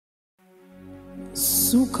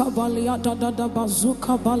Suka balia da da da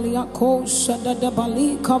bazuka balia ko shada da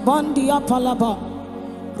balika bandia palaba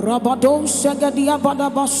rabado shaga dia bada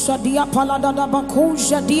basha dia palada da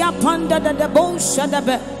bakusha dia panda da da bosha da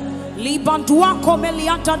be libandua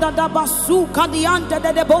komeliata da da basuka dianta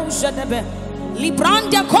da da bosha da be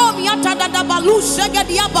librande komiata da da balusha ga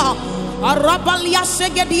dia ba arabalia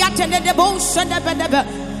shaga dia tene de bosha da be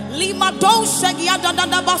lima dosha ga da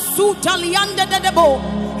da basuta lianda da da bo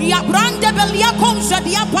ya brande belia konja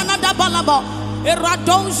dia panada balaba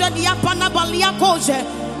eradonja dia panabalia koje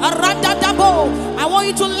arada dabo. I want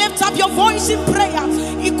you to lift up your voice in prayer.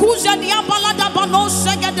 Ikuja dia balada bano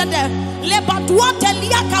segedede lebadua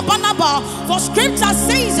telia kabanaba. For scripture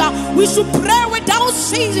says we should pray without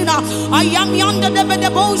ceasing. I am yonder de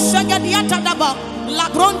bedebo segedia tadaba la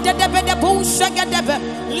bronte de bedebo segedebe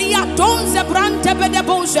lia donze brante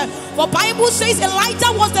bedebo. For Bible says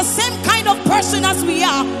Elijah was the same kind of person as we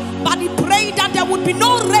are, but he prayed that there would be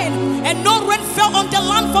no rain, and no rain fell on the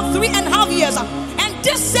land for 3.5 years. And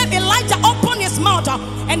this same Elijah opened his mouth,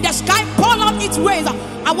 and the sky poured out its rains.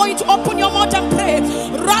 I want you to open your mouth and pray.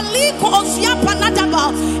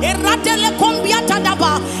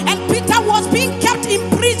 And Peter was being kept in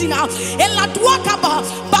prison,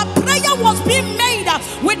 but prayer was being made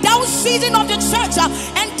without ceasing of the church,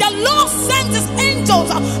 and the Lord sent his angels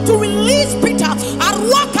to release Peter.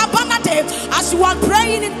 As you are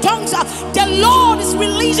praying in tongues, the Lord is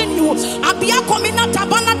releasing you.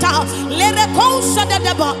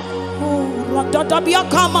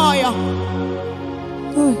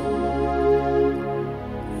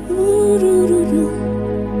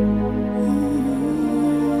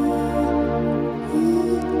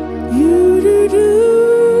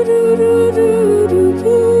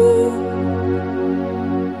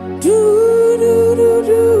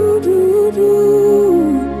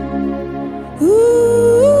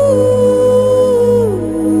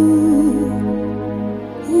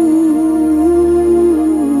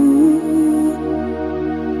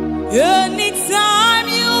 Anytime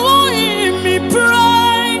you hear me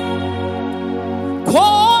pray,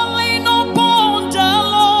 calling upon the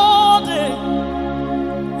Lord,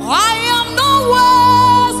 I am not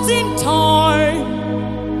wasting time.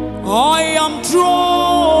 I am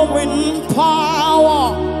drawing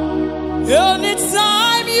power.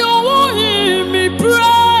 Anytime you hear me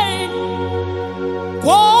pray,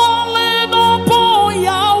 calling upon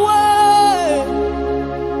Yahweh,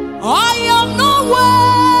 I am not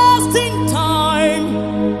wasting time.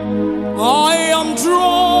 I am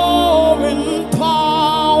drawing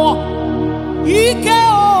power. Ike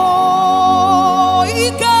oh,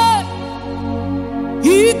 Ike,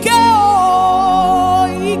 Ike oh,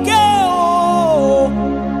 Ike oh.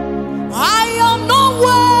 I am not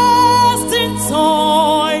wasting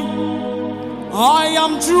time. I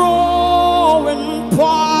am drawing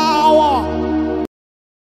power.